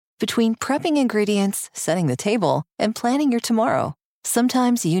between prepping ingredients, setting the table, and planning your tomorrow.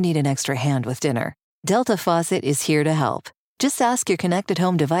 Sometimes you need an extra hand with dinner. Delta Faucet is here to help. Just ask your connected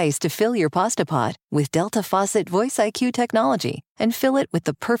home device to fill your pasta pot with Delta Faucet Voice IQ technology and fill it with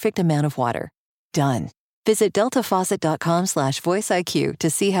the perfect amount of water. Done. Visit deltafaucet.com/voiceIQ to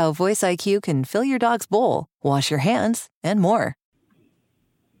see how Voice IQ can fill your dog's bowl, wash your hands, and more.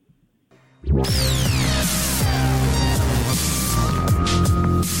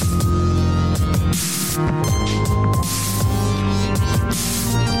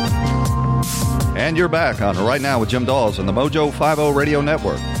 And you're back on Right Now with Jim Dawes on the Mojo 50 Radio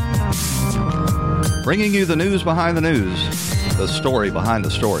Network. Bringing you the news behind the news, the story behind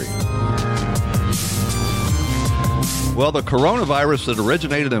the story. Well, the coronavirus that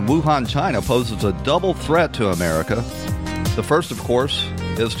originated in Wuhan, China poses a double threat to America. The first, of course,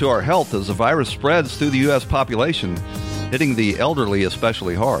 is to our health as the virus spreads through the U.S. population, hitting the elderly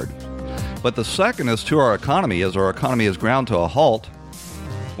especially hard. But the second is to our economy as our economy is ground to a halt,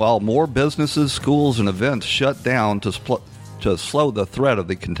 while more businesses, schools, and events shut down to slow the threat of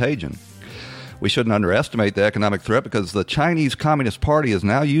the contagion. We shouldn't underestimate the economic threat because the Chinese Communist Party is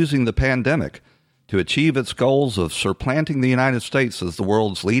now using the pandemic to achieve its goals of supplanting the United States as the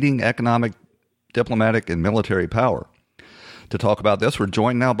world's leading economic, diplomatic, and military power. To talk about this, we're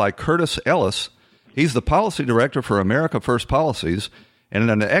joined now by Curtis Ellis. He's the Policy Director for America First Policies, and in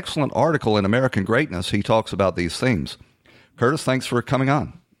an excellent article in American Greatness, he talks about these themes. Curtis, thanks for coming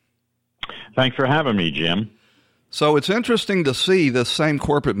on. Thanks for having me, Jim. So it's interesting to see this same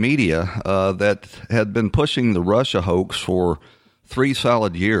corporate media that had been pushing the Russia hoax for 3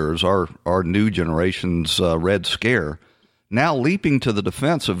 solid years, our new generation's Red Scare, now leaping to the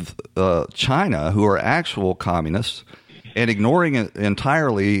defense of China, who are actual communists, and ignoring it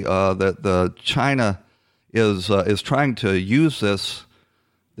entirely that China is trying to use this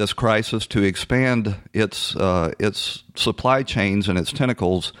crisis to expand its supply chains and its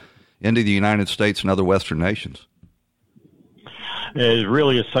tentacles into the United States and other Western nations. It is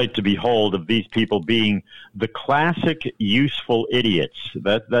really a sight to behold of these people being the classic useful idiots.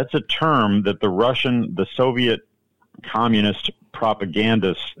 That's a term that the Soviet communist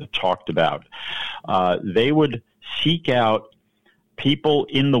propagandists talked about. They would seek out people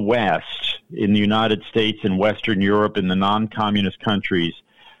in the West, in the United States and Western Europe, in the non-communist countries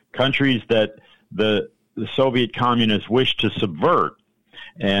that the Soviet communists wished to subvert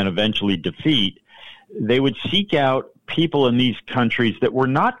and eventually defeat. They would seek out people in these countries that were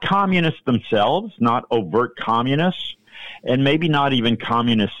not communists themselves, not overt communists, and maybe not even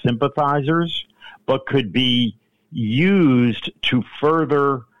communist sympathizers, but could be used to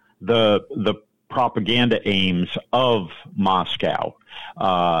further the propaganda aims of Moscow,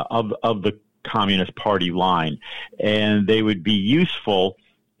 of the Communist Party line. And they would be useful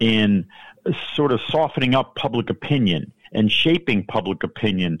in sort of softening up public opinion and shaping public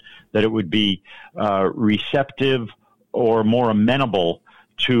opinion that it would be receptive or more amenable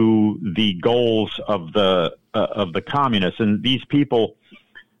to the goals of the communists. And these people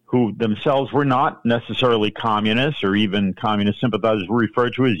who themselves were not necessarily communists or even communist sympathizers were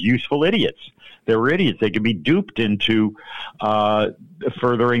referred to as useful idiots. They were idiots. They could be duped into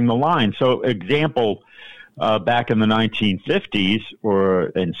furthering the line. So, example, back in the 1950s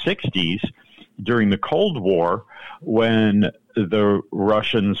and 60s, during the Cold War, when the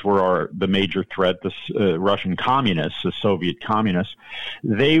Russians were the major threat, the Russian communists, the Soviet communists,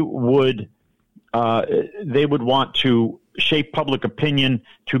 they would want to shape public opinion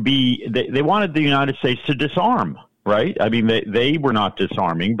to be. They wanted the United States to disarm, right? I mean, they were not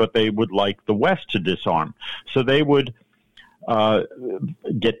disarming, but they would like the West to disarm. So they would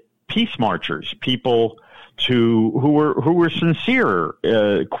get peace marchers, people who were sincere,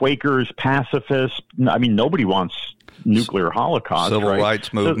 Quakers, pacifists. I mean, nobody wants nuclear holocaust. Civil right?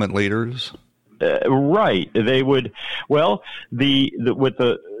 rights movement leaders. Right. They would. Well, with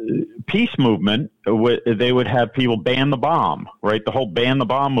the peace movement, they would have people ban the bomb. Right. The whole ban the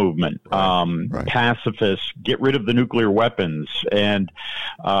bomb movement. Right. Pacifists, get rid of the nuclear weapons, and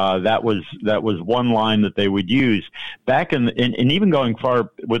that was one line that they would use back and even going far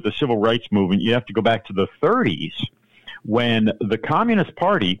with the civil rights movement. You have to go back to the 30s when the Communist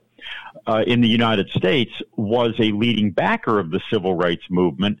Party in the United States was a leading backer of the civil rights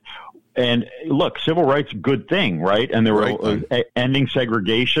movement. And look, civil rights, good thing, right? And there were ending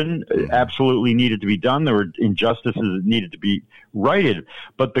segregation absolutely needed to be done. There were injustices that needed to be righted.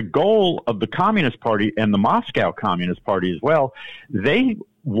 But the goal of the Communist Party and the Moscow Communist Party as well, they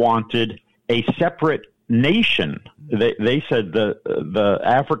wanted a separate nation. They said the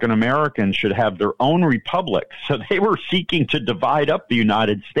African Americans should have their own republic. So they were seeking to divide up the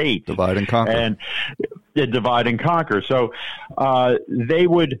United States. Divide and conquer. And divide and conquer. So they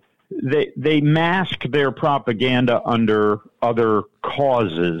mask their propaganda under other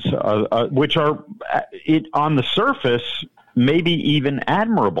causes, which are on the surface maybe even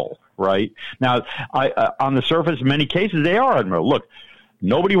admirable. Right now, on the surface, in many cases, they are admirable. Look,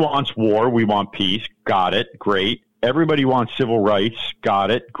 nobody wants war. We want peace. Got it. Great. Everybody wants civil rights. Got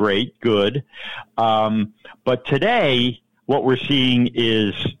it. Great. Good. But today, what we're seeing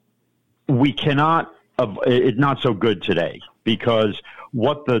is we cannot. It's not so good today, because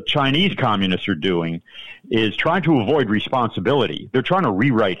what the Chinese communists are doing is trying to avoid responsibility. They're trying to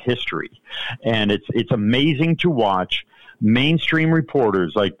rewrite history, and it's amazing to watch mainstream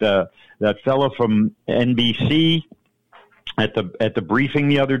reporters like that fellow from NBC at the briefing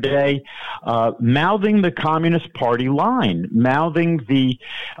the other day, mouthing the Communist Party line, mouthing the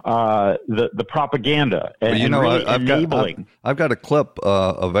propaganda, and really enabling. I've got a clip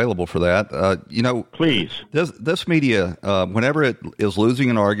available for that. Please. This media, whenever it is losing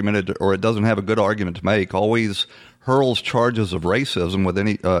an argument or it doesn't have a good argument to make, always hurls charges of racism with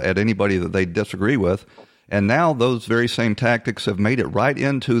at anybody that they disagree with. And now those very same tactics have made it right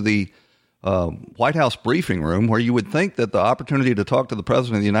into the White House briefing room, where you would think that the opportunity to talk to the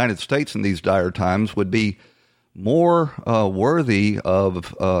President of the United States in these dire times would be more worthy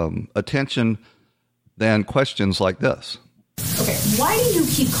of attention than questions like this. Okay, why do you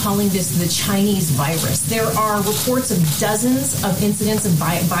keep calling this the Chinese virus? There are reports of dozens of incidents of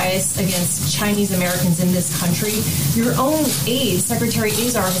bias against Chinese Americans in this country. Your own aide, Secretary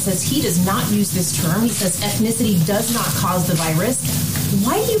Azar, says he does not use this term. He says ethnicity does not cause the virus.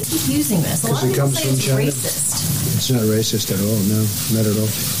 Why do you keep using this? A lot of people say it's racist. It's not racist at all. No, not at all.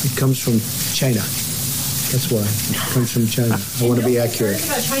 It comes from China. That's why. It comes from China. I want to be accurate.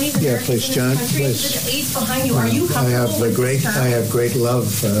 Yeah, please, John. Please. Aides behind you. Are you comfortable with this term? I have great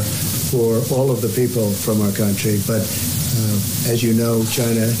love for all of the people from our country. But as you know,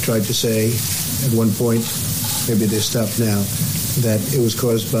 China tried to say at one point, maybe they stopped now, that it was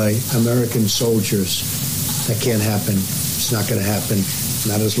caused by American soldiers. That can't happen. It's not going to happen.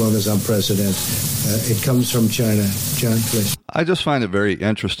 Not as long as I'm president. It comes from China. John, please. I just find it very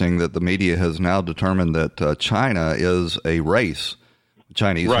interesting that the media has now determined that China is a race.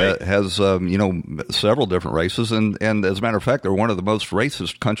 Chinese has several different races, and as a matter of fact, they're one of the most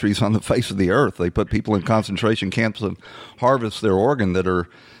racist countries on the face of the earth. They put people in concentration camps and harvest their organ that are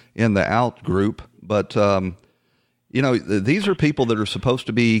in the out group. But these are people that are supposed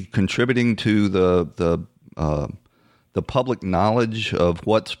to be contributing to the public knowledge of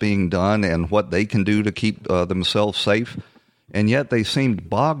what's being done and what they can do to keep themselves safe. And yet they seemed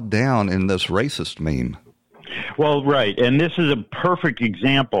bogged down in this racist meme. Well, right. And this is a perfect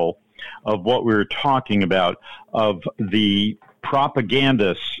example of what we were talking about, of the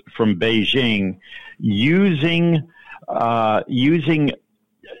propagandists from Beijing using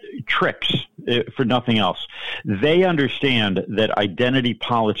tricks for nothing else. They understand that identity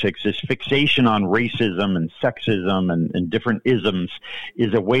politics, this fixation on racism and sexism and different isms,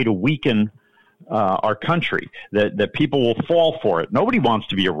 is a way to weaken our country, that people will fall for it. Nobody wants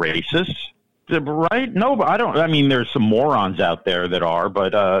to be a racist, right? No, I don't. I mean, there's some morons out there that are,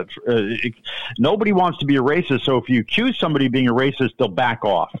 but nobody wants to be a racist. So if you accuse somebody of being a racist, they'll back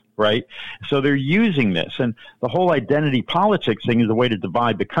off, right? So they're using this, and the whole identity politics thing is a way to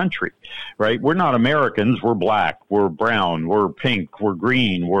divide the country, right? We're not Americans. We're black. We're brown. We're pink. We're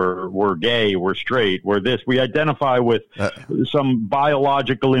green. We're gay. We're straight. We're this. We identify with some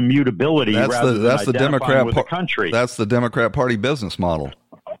biological immutability rather than identifying with the country. That's the Democrat Party business model.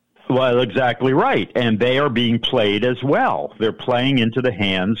 Well, exactly right. And they are being played as well. They're playing into the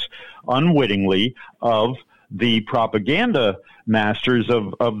hands, unwittingly, of the propaganda masters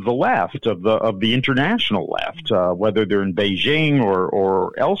of the left, of the international left, whether they're in Beijing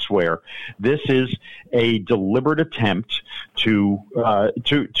or elsewhere. This is a deliberate attempt to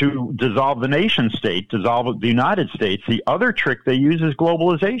dissolve the nation state, dissolve the United States. The other trick they use is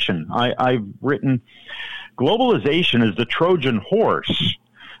globalization. I've written, globalization is the Trojan horse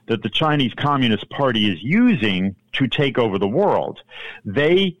that the Chinese Communist Party is using to take over the world.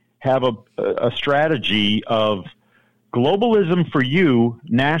 They have a strategy of globalism for you,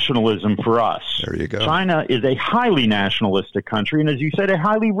 nationalism for us. There you go. China is a highly nationalistic country, and as you said, a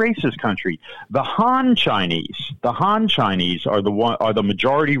highly racist country. The Han Chinese are the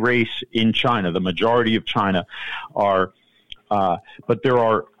majority race in China. The majority of China are, but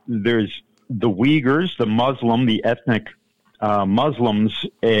there's the Uyghurs, the Muslim, the ethnic Muslims,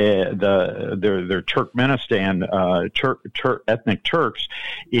 they're Turkmenistan, ethnic Turks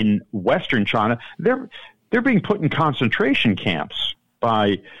in Western China, they're being put in concentration camps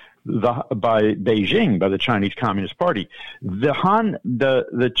by Beijing, by the Chinese Communist Party.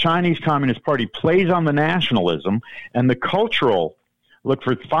 The Chinese Communist Party plays on the nationalism and the cultural. Look,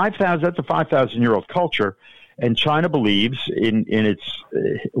 for 5,000, that's a 5,000-year-old culture, and China believes in its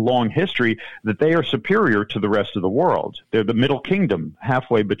long history that they are superior to the rest of the world. They're the middle kingdom,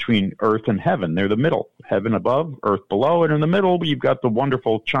 halfway between earth and heaven. They're the middle, heaven above, earth below, and in the middle you've got the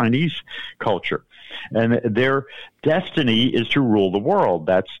wonderful Chinese culture. And their destiny is to rule the world.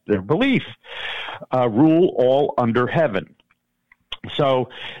 That's their belief. Rule all under heaven. So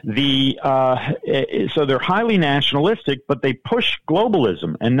they're highly nationalistic, but they push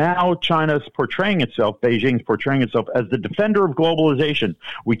globalism. And now China's portraying itself, Beijing's portraying itself as the defender of globalization.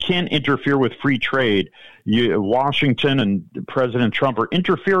 We can't interfere with free trade. Washington and President Trump are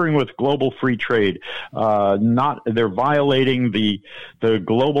interfering with global free trade. They're violating the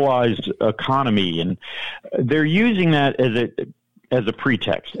globalized economy, and they're using that as a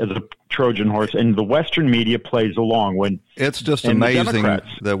pretext, as a Trojan horse, and the Western media plays along. It's just amazing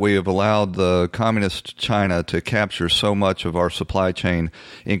that we have allowed the communist China to capture so much of our supply chain,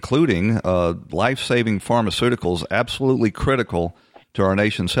 including life-saving pharmaceuticals, absolutely critical to our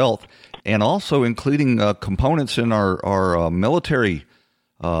nation's health, and also including components in our military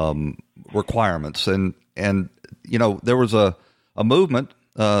requirements. And you know, there was a movement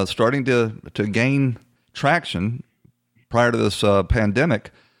starting to gain traction prior to this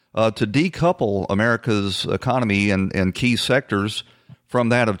pandemic, to decouple America's economy and key sectors from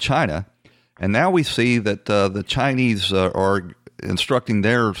that of China. And now we see that the Chinese are instructing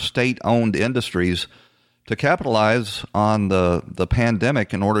their state-owned industries to capitalize on the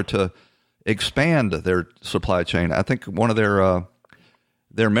pandemic in order to expand their supply chain. I think one of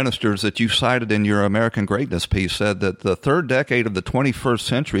their ministers that you cited in your American Greatness piece said that the third decade of the 21st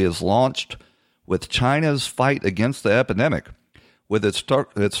century is launched with China's fight against the epidemic, with its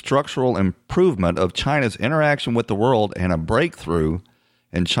structural improvement of China's interaction with the world, and a breakthrough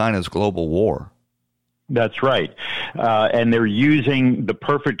in China's global war. That's right. And they're using, the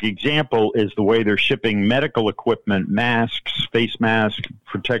perfect example is the way they're shipping medical equipment, masks, face masks,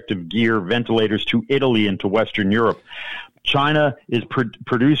 protective gear, ventilators to Italy and to Western Europe. China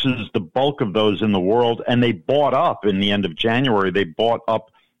produces the bulk of those in the world, and they bought up in the end of January. They bought up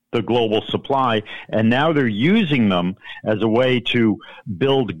the global supply, and now they're using them as a way to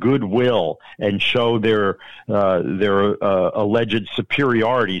build goodwill and show their alleged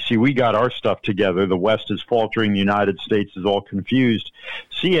superiority. See, we got our stuff together. The West is faltering. The United States is all confused.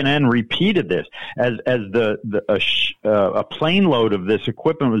 CNN repeated this as a plane load of this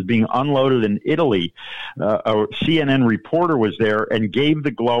equipment was being unloaded in Italy. A CNN reporter was there and gave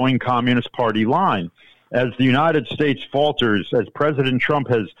the glowing Communist Party line. As the United States falters, as President Trump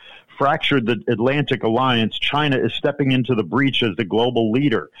has fractured the Atlantic alliance, China is stepping into the breach as the global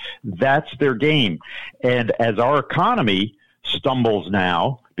leader. That's their game. And as our economy stumbles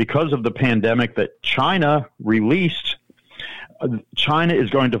now because of the pandemic that China released, China is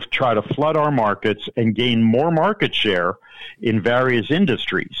going to try to flood our markets and gain more market share in various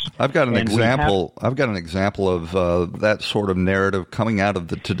industries. I've got an example. I've got an example of that sort of narrative coming out of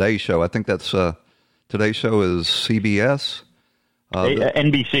the Today Show. I think that's Today's Show is CBS?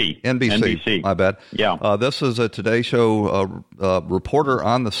 NBC. NBC. My bad. Yeah. This is a Today Show reporter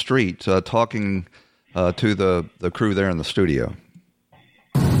on the street talking to the crew there in the studio.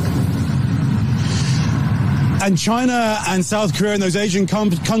 And China and South Korea and those Asian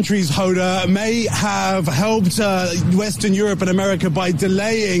countries, Hoda, may have helped Western Europe and America by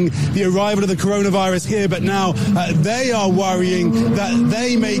delaying the arrival of the coronavirus here. But now they are worrying that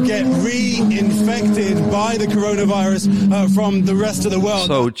they may get reinfected by the coronavirus from the rest of the world.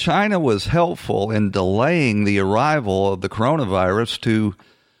 So China was helpful in delaying the arrival of the coronavirus to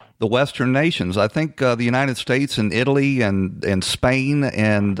the Western nations. I think the United States and Italy and Spain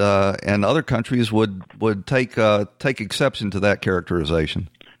and other countries would take exception to that characterization.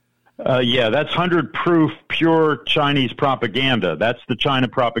 Yeah, that's 100 proof pure Chinese propaganda. That's the China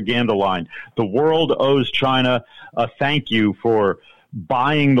propaganda line. The world owes China a thank you for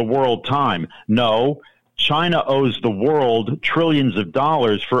buying the world time. No, China owes the world trillions of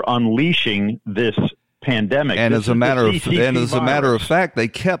dollars for unleashing this pandemic. And as a matter of fact, they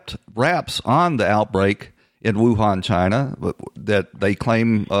kept wraps on the outbreak in Wuhan, China, that they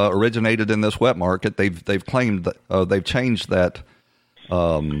claim originated in this wet market. They've claimed they've changed that.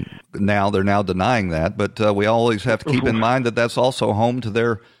 Now they're now denying that, but we always have to keep in mind that that's also home to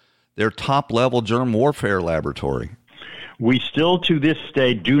their top level germ warfare laboratory. We still to this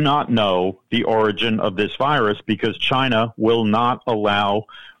day do not know the origin of this virus because China will not allow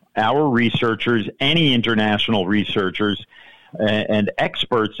our researchers, any international researchers and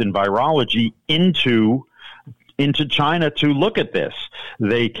experts in virology into China to look at this.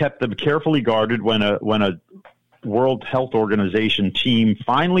 They kept them carefully guarded when a World Health Organization team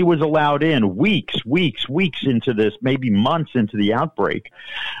finally was allowed in weeks into this, maybe months into the outbreak.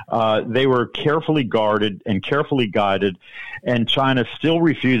 They were carefully guarded and carefully guided, and China still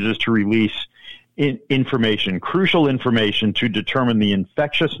refuses to release information, crucial information to determine the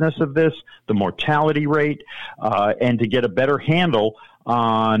infectiousness of this, the mortality rate, and to get a better handle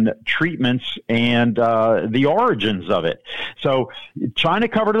on treatments and the origins of it. So China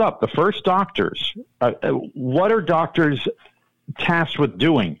covered it up. The first doctors, what are doctors tasked with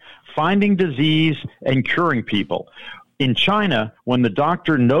doing? Finding disease and curing people. In China, when the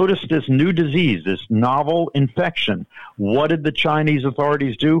doctor noticed this new disease, this novel infection, what did the Chinese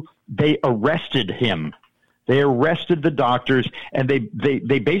authorities do? They arrested him. They arrested the doctors, and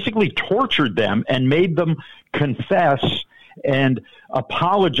they basically tortured them and made them confess and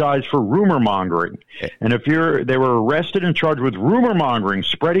apologize for rumor mongering. And they were arrested and charged with rumor mongering,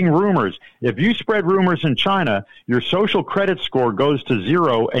 spreading rumors. If you spread rumors in China, your social credit score goes to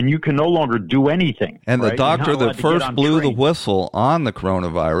zero and you can no longer do anything. And right? The doctor that first blew the whistle on the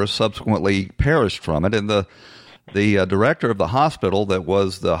coronavirus subsequently perished from it. And the director of the hospital that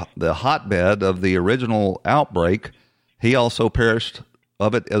was the hotbed of the original outbreak, he also perished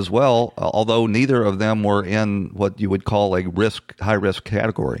of it as well, although neither of them were in what you would call a high-risk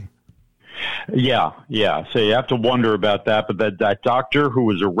category. Yeah. So you have to wonder about that. But that doctor who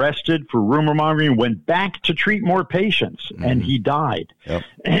was arrested for rumor mongering went back to treat more patients, and he died. Yep.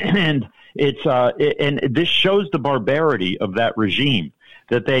 And and this shows the barbarity of that regime,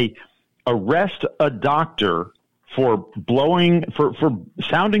 that they arrest a doctor for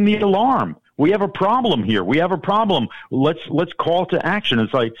sounding the alarm. We have a problem here. We have a problem. Let's call to action.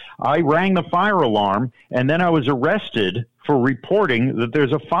 It's like I rang the fire alarm, and then I was arrested for reporting that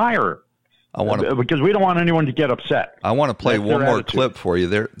there's a fire. Because we don't want anyone to get upset. I want to play one more clip for you.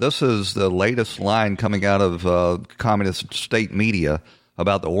 This is the latest line coming out of communist state media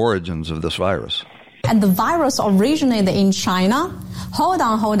about the origins of this virus. And the virus originated in China? Hold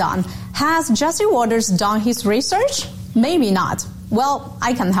on. Has Jesse Waters done his research? Maybe not. Well,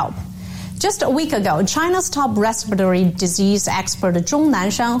 I can help. Just a week ago, China's top respiratory disease expert Zhong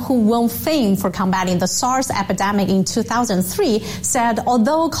Nanshan, who won fame for combating the SARS epidemic in 2003, said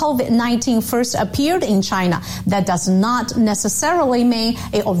although COVID-19 first appeared in China, that does not necessarily mean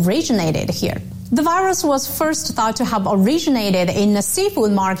it originated here. The virus was first thought to have originated in a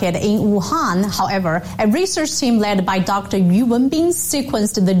seafood market in Wuhan. However, a research team led by Dr. Yu Wenbin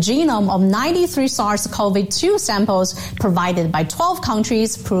sequenced the genome of 93 SARS-CoV-2 samples provided by 12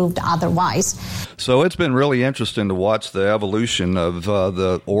 countries, proved otherwise. So it's been really interesting to watch the evolution of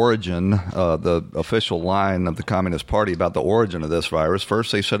the origin, the official line of the Communist Party about the origin of this virus.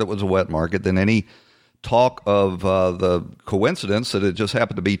 First, they said it was a wet market. Then any talk of the coincidence that it just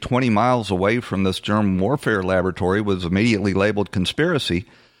happened to be 20 miles away from this germ warfare laboratory was immediately labeled conspiracy.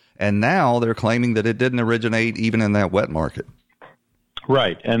 And now they're claiming that it didn't originate even in that wet market.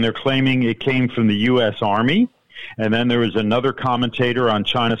 Right. And they're claiming it came from the U.S. Army. And then there was another commentator on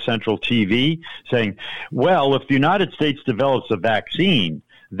China Central TV saying, well, if the United States develops a vaccine,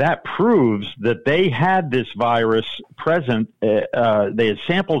 that proves that they had this virus present, they had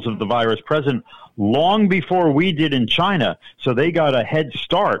samples of the virus present long before we did in China, so they got a head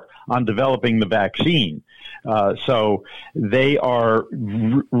start on developing the vaccine. So they are,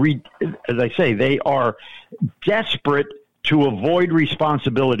 as I say, they are desperate to avoid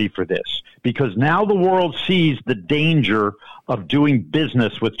responsibility for this, because now the world sees the danger of doing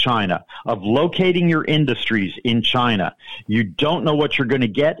business with China, of locating your industries in China. You don't know what you're going to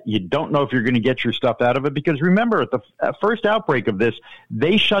get. You don't know if you're going to get your stuff out of it, because remember, at the first outbreak of this,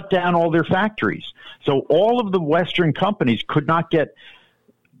 they shut down all their factories. So all of the Western companies could not get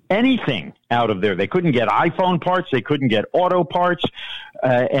anything out of there. They couldn't get iPhone parts. They couldn't get auto parts.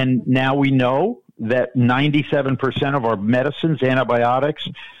 And now we know that 97% of our medicines, antibiotics,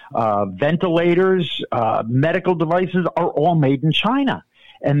 ventilators, medical devices are all made in China.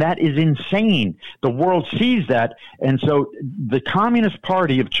 And that is insane. The world sees that. And so the Communist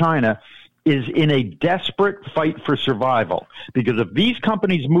Party of China is in a desperate fight for survival, because if these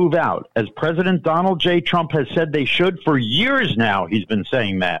companies move out, as President Donald J. Trump has said they should for years now, he's been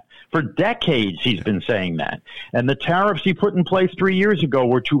saying that. For decades, he's been saying that. And the tariffs he put in place 3 years ago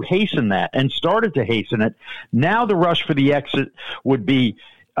were to hasten that and started to hasten it. Now the rush for the exit would be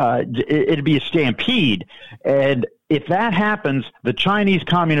it'd be a stampede. And if that happens, the Chinese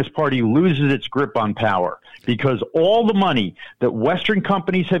Communist Party loses its grip on power, because all the money that Western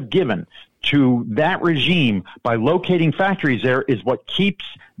companies have given to that regime by locating factories there is what keeps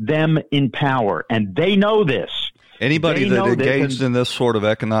them in power. And they know this. Anybody that engaged in this sort of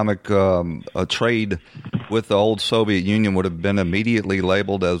economic trade with the old Soviet Union would have been immediately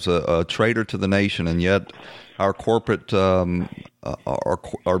labeled as a traitor to the nation, and yet our corporate,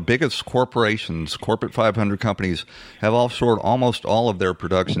 our biggest corporations, corporate 500 companies, have offshored almost all of their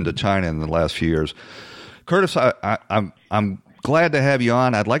production to China in the last few years. Curtis, I'm glad to have you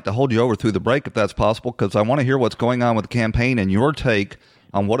on. I'd like to hold you over through the break if that's possible, because I want to hear what's going on with the campaign and your take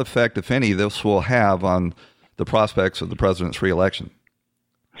on what effect, if any, this will have on the prospects of the president's reelection.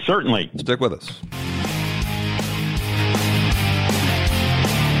 Certainly. Stick with us.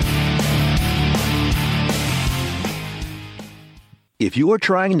 If you're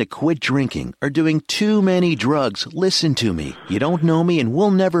trying to quit drinking or doing too many drugs, listen to me. You don't know me and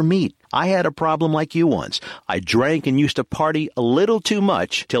we'll never meet. I had a problem like you once. I drank and used to party a little too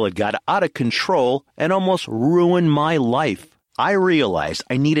much till it got out of control and almost ruined my life. I realized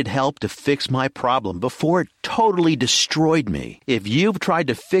I needed help to fix my problem before it totally destroyed me. If you've tried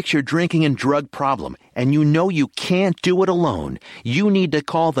to fix your drinking and drug problem and you know you can't do it alone, you need to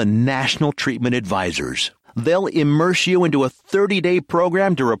call the National Treatment Advisors. They'll immerse you into a 30-day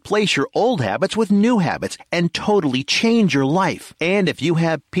program to replace your old habits with new habits and totally change your life. And if you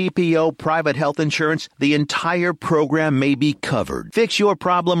have PPO private health insurance, the entire program may be covered. Fix your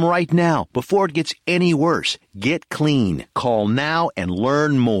problem right now before it gets any worse. Get clean. Call now and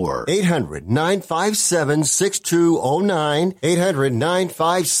learn more. 800-957-6209.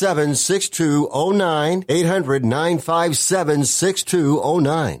 800-957-6209.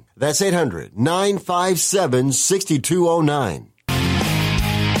 800-957-6209. That's 800-957-6209.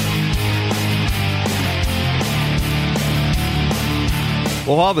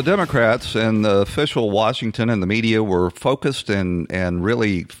 Well, all the Democrats and the official Washington and the media were focused and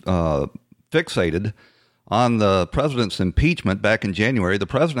really fixated on the president's impeachment back in January. The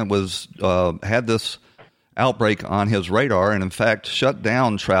president had this outbreak on his radar and, in fact, shut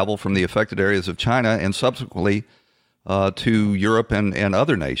down travel from the affected areas of China and subsequently to Europe and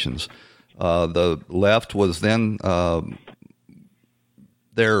other nations. The left was then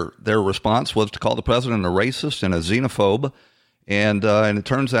their response was to call the president a racist and a xenophobe, and it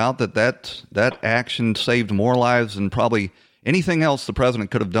turns out that action saved more lives than probably anything else the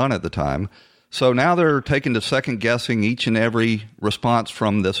president could have done at the time. So now they're taking to second guessing each and every response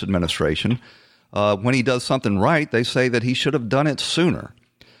from this administration. When he does something right, they say that he should have done it sooner.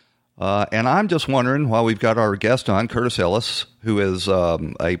 And I'm just wondering, while we've got our guest on, Curtis Ellis, who is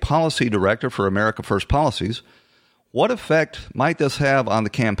a policy director for America First Policies, what effect might this have on the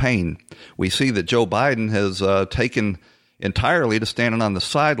campaign? We see that Joe Biden has taken entirely to standing on the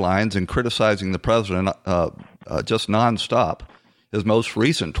sidelines and criticizing the president just nonstop. His most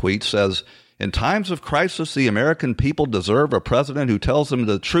recent tweet says, "In times of crisis, the American people deserve a president who tells them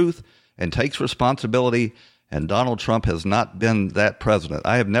the truth and takes responsibility, and Donald Trump has not been that president.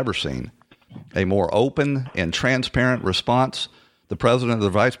 I have never seen a more open and transparent response. The president or the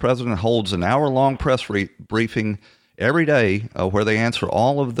vice president holds an hour-long press briefing every day where they answer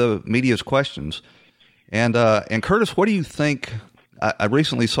all of the media's questions." And Curtis, what do you think? I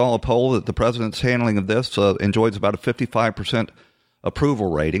recently saw a poll that the president's handling of this enjoys about a 55%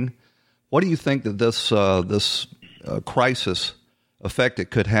 approval rating. What do you think that this crisis effect it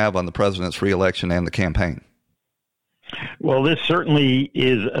could have on the president's reelection and the campaign? Well, this certainly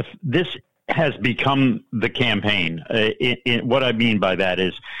is. This has become the campaign. What I mean by that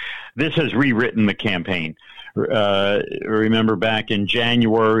is this has rewritten the campaign. Remember back in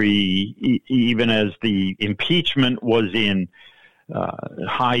January, even as the impeachment was in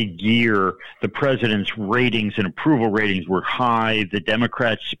high gear, the president's ratings and approval ratings were high. The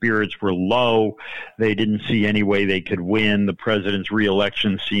Democrats' spirits were low. They didn't see any way they could win. The president's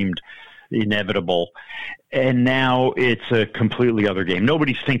reelection seemed inevitable. And now it's a completely other game.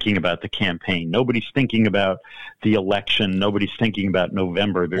 Nobody's thinking about the campaign. Nobody's thinking about the election. Nobody's thinking about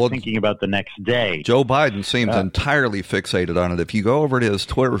November. They're thinking about the next day. Joe Biden seems entirely fixated on it. If you go over to his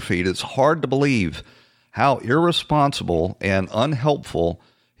Twitter feed, it's hard to believe how irresponsible and unhelpful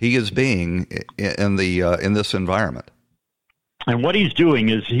he is being in this environment. And what he's doing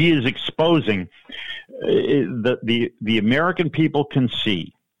is he is exposing the American people can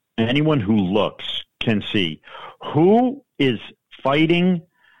see. Anyone who looks can see who is fighting,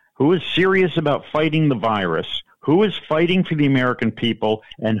 who is serious about fighting the virus, who is fighting for the American people,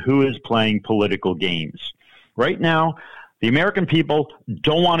 and who is playing political games. Right now, The American people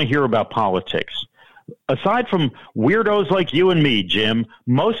don't want to hear about politics. Aside from weirdos like you and me, Jim,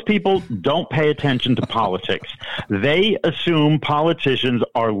 most people don't pay attention to politics. They assume politicians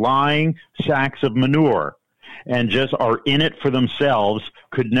are lying sacks of manure and just are in it for themselves,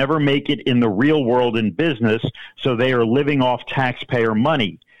 could never make it in the real world in business, so they are living off taxpayer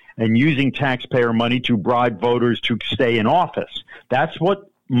money and using taxpayer money to bribe voters to stay in office. That's what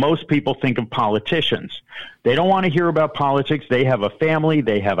most people think of politicians. They don't want to hear about politics. They have a family.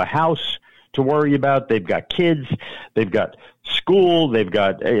 They have a house to worry about. They've got kids. They've got school. They've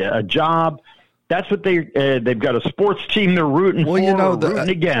got a job. That's what they've got a sports team they're rooting for, rooting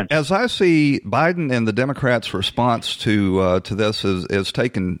against. As I see, Biden and the Democrats' response to this is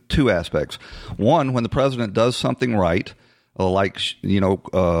taken two aspects. One, when the president does something right, like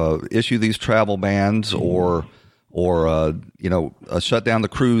issue these travel bans or shut down the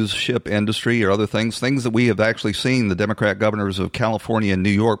cruise ship industry or other things that we have actually seen the Democrat governors of California and New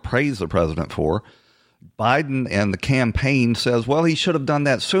York praise the president for. Biden and the campaign says, well, he should have done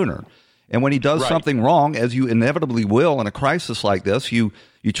that sooner. And when he does something wrong, as you inevitably will in a crisis like this, you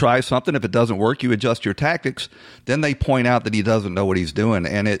try something. If it doesn't work, you adjust your tactics. Then they point out that he doesn't know what he's doing.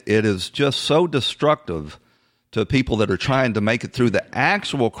 And it is just so destructive to people that are trying to make it through the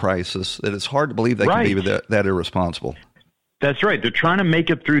actual crisis that it's hard to believe they can be that irresponsible. That's right. They're trying to make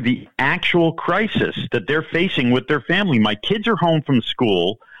it through the actual crisis that they're facing with their family. My kids are home from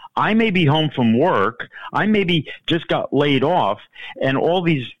school. I may be home from work. I maybe just got laid off, and all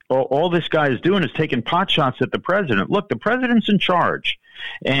this guy is doing is taking pot shots at the president. Look, the president's in charge,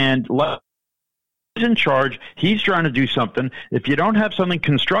 and he's in charge. He's trying to do something. If you don't have something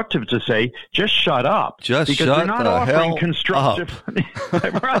constructive to say, just shut up. Just because shut they're not offering constructive.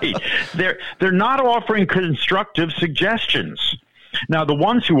 Right? They're not offering constructive suggestions. Now, the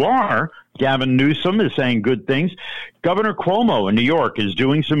ones who are, Gavin Newsom is saying good things. Governor Cuomo in New York is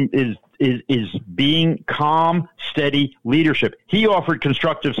doing is being calm, steady leadership. He offered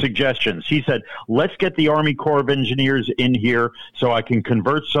constructive suggestions. He said, let's get the Army Corps of Engineers in here so I can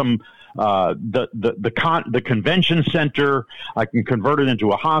convert some the convention center. I can convert it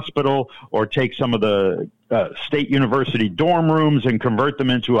into a hospital, or take some of the state university dorm rooms and convert them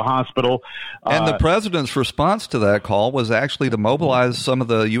into a hospital. And the president's response to that call was actually to mobilize some of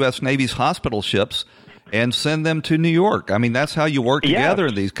the U.S. Navy's hospital ships and send them to New York. I mean, that's how you work together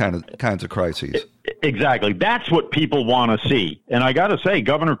in these kinds of crises. Exactly. That's what people want to see. And I got to say,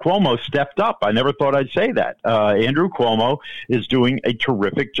 Governor Cuomo stepped up. I never thought I'd say that. Andrew Cuomo is doing a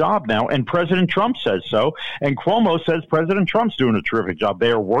terrific job now, and President Trump says so. And Cuomo says President Trump's doing a terrific job.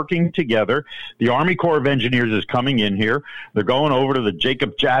 They are working together. The Army Corps of Engineers is coming in here. They're going over to the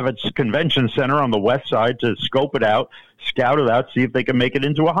Jacob Javits Convention Center on the west side to scope it out, scout it out, see if they can make it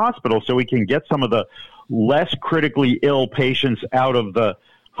into a hospital so we can get some of the less critically ill patients out of the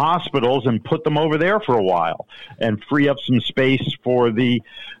hospitals and put them over there for a while and free up some space for the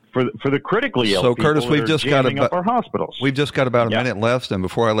critically ill. So, Curtis, we've just got our hospitals. We've just got about a minute left, and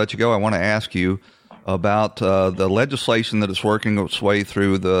before I let you go, I want to ask you about the legislation that is working its way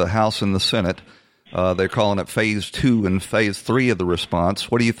through the House and the Senate. They're calling it Phase 2 and Phase 3 of the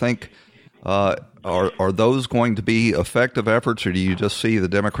response. What do you think? Are those going to be effective efforts, or do you just see the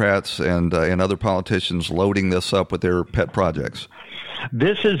Democrats and other politicians loading this up with their pet projects?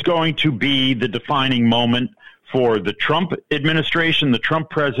 This is going to be the defining moment for the Trump administration, the Trump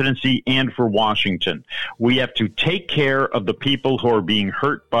presidency, and for Washington. We have to take care of the people who are being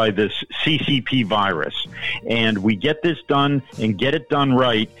hurt by this CCP virus. And we get this done and get it done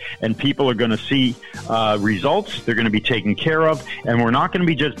right, and people are going to see results. They're going to be taken care of, and we're not going to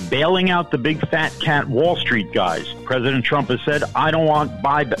be just bailing out the big fat cat Wall Street guys. President Trump has said, I don't want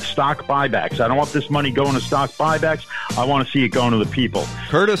stock buybacks. I don't want this money going to stock buybacks. I want to see it going to the people.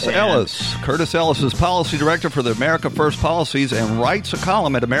 Curtis Ellis is policy director for the America First Policies and writes a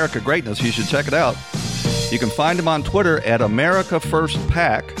column at America Greatness. You should check it out. You can find him on Twitter at America First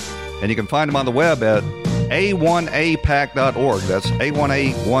PAC, and you can find him on the web at a1apac.org. That's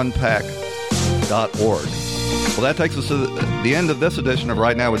a1a1pac.org. Well, that takes us to the end of this edition of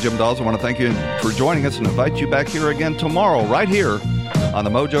Right Now with Jim Dawes. I want to thank you for joining us and invite you back here again tomorrow, right here on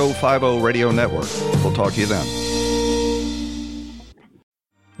the Mojo 50 Radio Network. We'll talk to you then.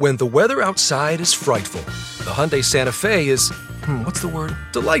 When the weather outside is frightful, the Hyundai Santa Fe is,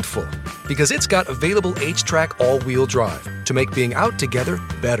 delightful. Because it's got available H-Track all-wheel drive to make being out together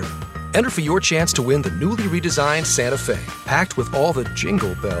better. Enter for your chance to win the newly redesigned Santa Fe, packed with all the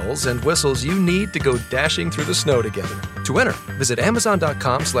jingle bells and whistles you need to go dashing through the snow together. To enter, visit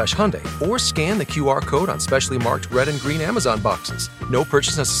Amazon.com/Hyundai or scan the QR code on specially marked red and green Amazon boxes. No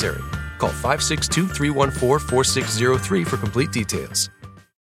purchase necessary. Call 562-314-4603 for complete details.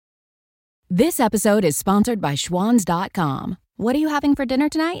 This episode is sponsored by Schwans.com. What are you having for dinner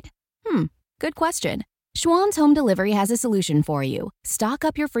tonight? Good question. Schwann's Home Delivery has a solution for you. Stock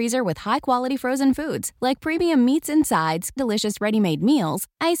up your freezer with high-quality frozen foods like premium meats and sides, delicious ready-made meals,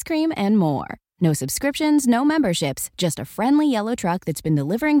 ice cream, and more. No subscriptions, no memberships, just a friendly yellow truck that's been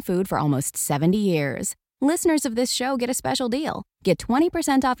delivering food for almost 70 years. Listeners of this show get a special deal. Get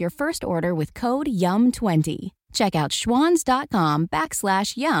 20% off your first order with code YUM20. Check out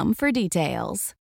schwans.com/YUM for details.